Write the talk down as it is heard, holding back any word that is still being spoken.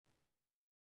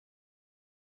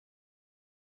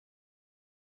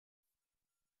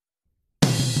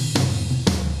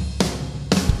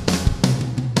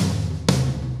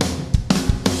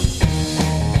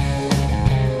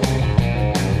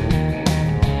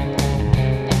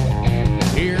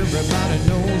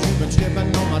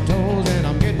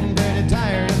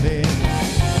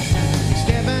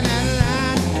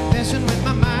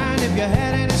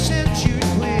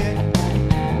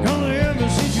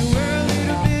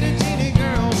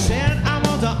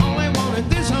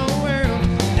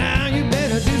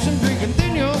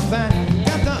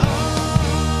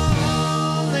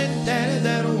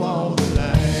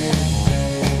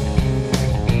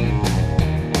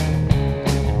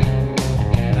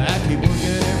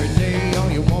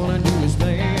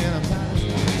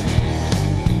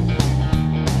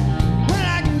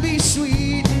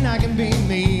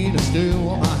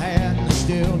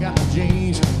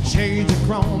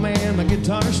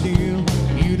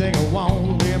anything I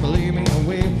want. Yeah, believe me, I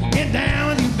will. Get down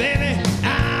with you, baby.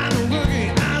 I'm a rookie.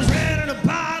 I was ready to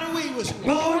party. We was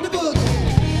born to boogie.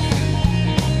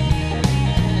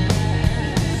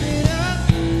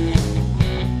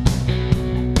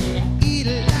 Eat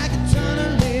it like a ton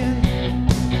of lead.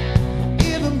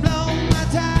 Even blow my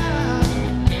time.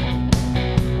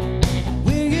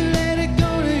 Will you let it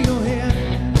go to your head?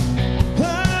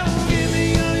 Oh, give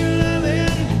me all your loving,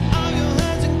 all your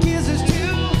hugs and kisses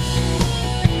too.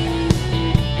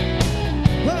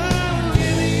 Oh,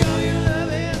 give me all your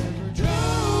loving.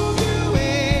 Drove to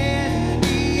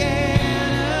Indiana.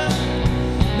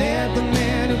 Met the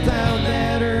man who found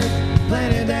that earth,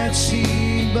 planted that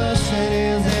seed, busted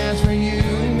his ass for you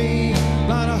and me.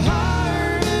 Bought a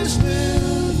harvest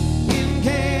moon in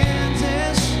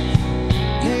Kansas.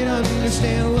 They don't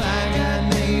understand why God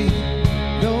made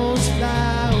those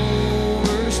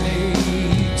flyover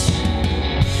states.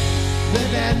 But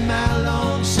that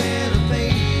mile-long Santa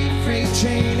Fe freight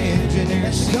train engine,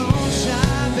 that's gone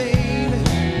shy, baby.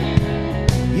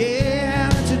 Yeah,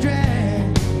 that's a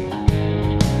drag.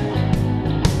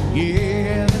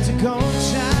 Yeah, that's a cold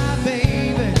shot,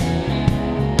 baby.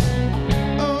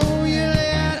 Oh, you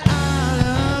let our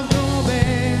love go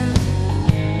bad.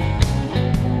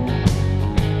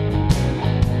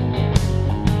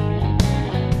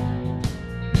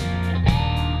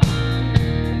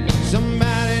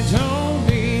 Somebody told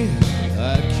me I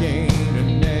came to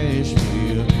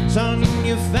Nashville. Son,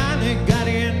 you finally got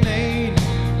it made.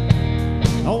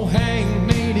 Oh, Hank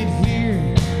made it here.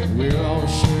 We're all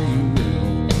sure you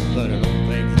will, but I don't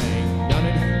think Hank done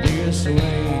it this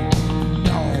way.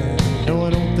 No, I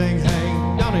don't think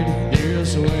Hank done it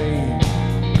this way.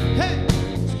 Hey,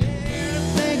 scared to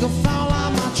think I'll fall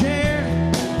off my chair,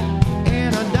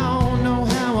 and I don't know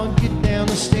how I'll get down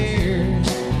the stairs.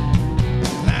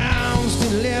 Clowns to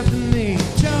the left of me,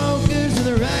 jokers to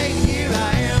the right. Here I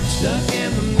am, stuck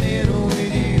in the middle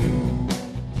with you.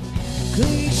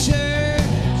 Clean shirt,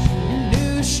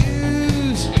 new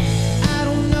shoes. I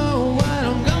don't know what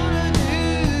I'm gonna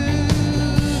do.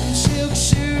 Silk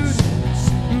suit,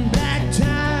 black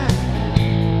tie.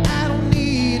 I don't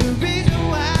need a reason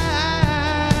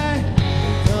why.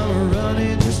 They come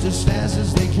running just as fast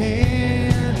as they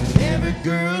can. Every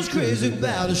girl's crazy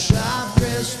about a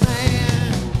sharp-dressed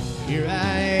man. Here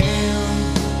I am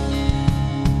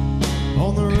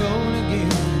on the road again.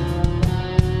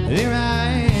 There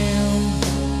I am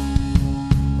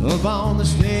up on the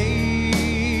stage,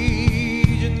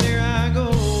 and there I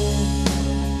go,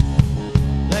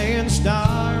 playing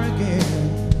star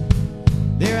again.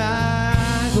 There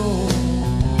I go,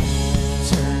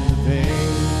 turn the page.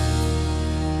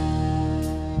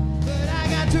 But I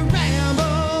got to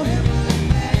ramble.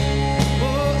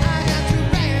 Oh, I got to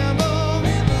ramble.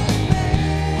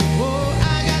 Oh,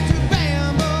 I got to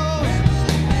ramble.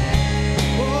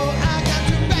 Oh, I got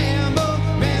to ramble,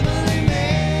 rambling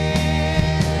man.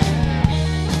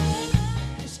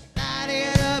 Just light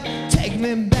it up, take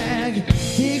me back,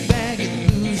 dig back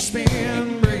and lose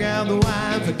spin. Break out the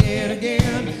wine, forget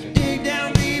again. Dig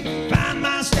down deep, find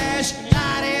my stash,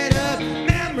 light it up,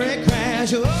 memory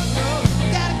crash. Oh, no,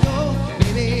 gotta go,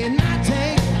 maybe it might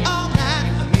take all night.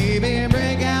 Maybe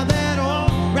break out that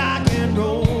old rock and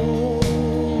roll.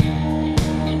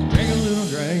 Drink a little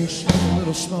drink, smoke a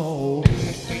little smoke.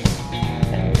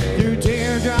 Through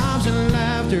teardrops and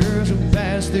laughter, so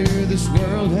pass through this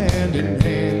world hand in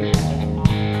hand.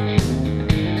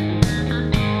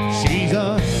 She's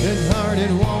a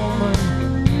good-hearted woman,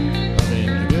 loving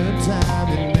a good time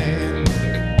and man.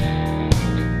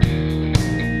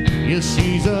 Yes,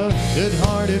 she's a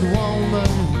good-hearted woman,